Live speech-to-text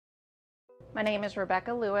My name is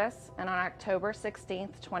Rebecca Lewis, and on October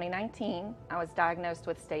 16th, 2019, I was diagnosed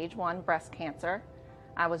with stage 1 breast cancer.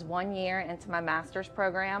 I was 1 year into my master's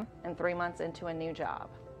program and 3 months into a new job.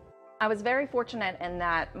 I was very fortunate in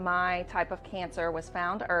that my type of cancer was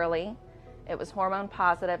found early. It was hormone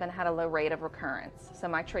positive and had a low rate of recurrence. So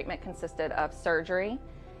my treatment consisted of surgery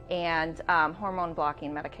and hormone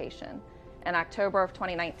blocking medication. In October of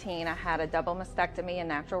 2019, I had a double mastectomy and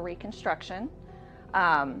natural reconstruction.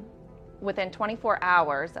 Within 24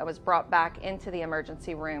 hours, I was brought back into the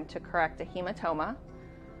emergency room to correct a hematoma.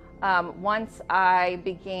 Once I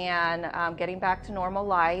began getting back to normal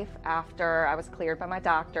life after I was cleared by my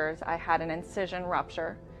doctors, I had an incision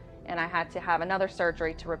rupture and I had to have another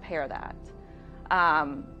surgery to repair that.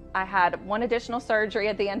 I had one additional surgery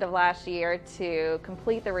at the end of last year to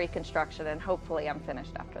complete the reconstruction, and hopefully I'm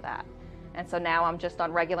finished after that. And so now I'm just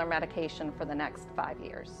on regular medication for the next 5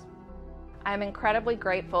 years. I'm incredibly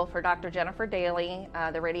grateful for Dr. Jennifer Daly,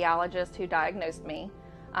 the radiologist who diagnosed me.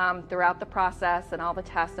 Throughout the process and all the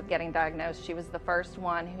tests of getting diagnosed, she was the first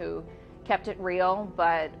one who kept it real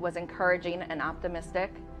but was encouraging and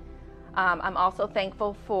optimistic. I'm also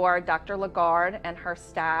thankful for Dr. Lagarde and her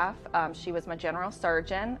staff. She was my general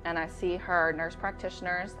surgeon, and I see her nurse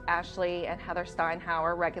practitioners, Ashley and Heather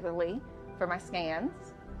Steinhauer, regularly for my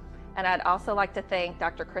scans. And I'd also like to thank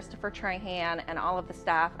Dr. Christopher Trahan and all of the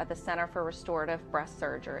staff at the Center for Restorative Breast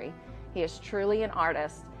Surgery. He is truly an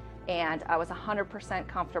artist, and I was 100%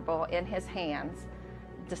 comfortable in his hands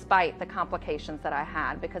despite the complications that I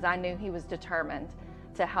had, because I knew he was determined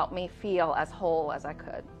to help me feel as whole as I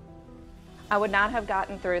could. I would not have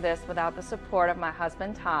gotten through this without the support of my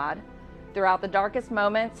husband, Todd. Throughout the darkest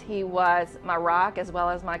moments, he was my rock as well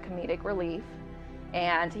as my comedic relief.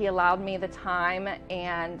 And he allowed me the time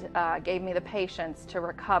and gave me the patience to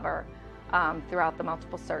recover throughout the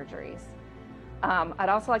multiple surgeries. I'd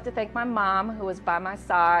also like to thank my mom, who was by my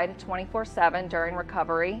side 24/7 during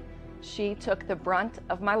recovery. She took the brunt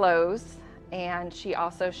of my lows, and she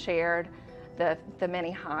also shared the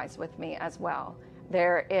many highs with me as well.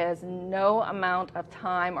 There is no amount of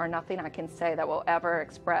time or nothing I can say that will ever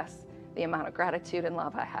express the amount of gratitude and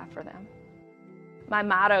love I have for them. My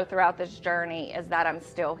motto throughout this journey is that I'm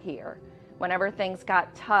still here. Whenever things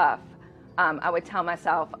got tough, I would tell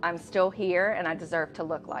myself, I'm still here and I deserve to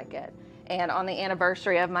look like it. And on the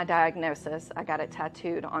anniversary of my diagnosis, I got it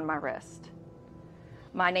tattooed on my wrist.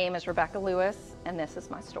 My name is Rebecca Lewis, and this is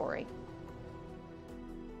my story.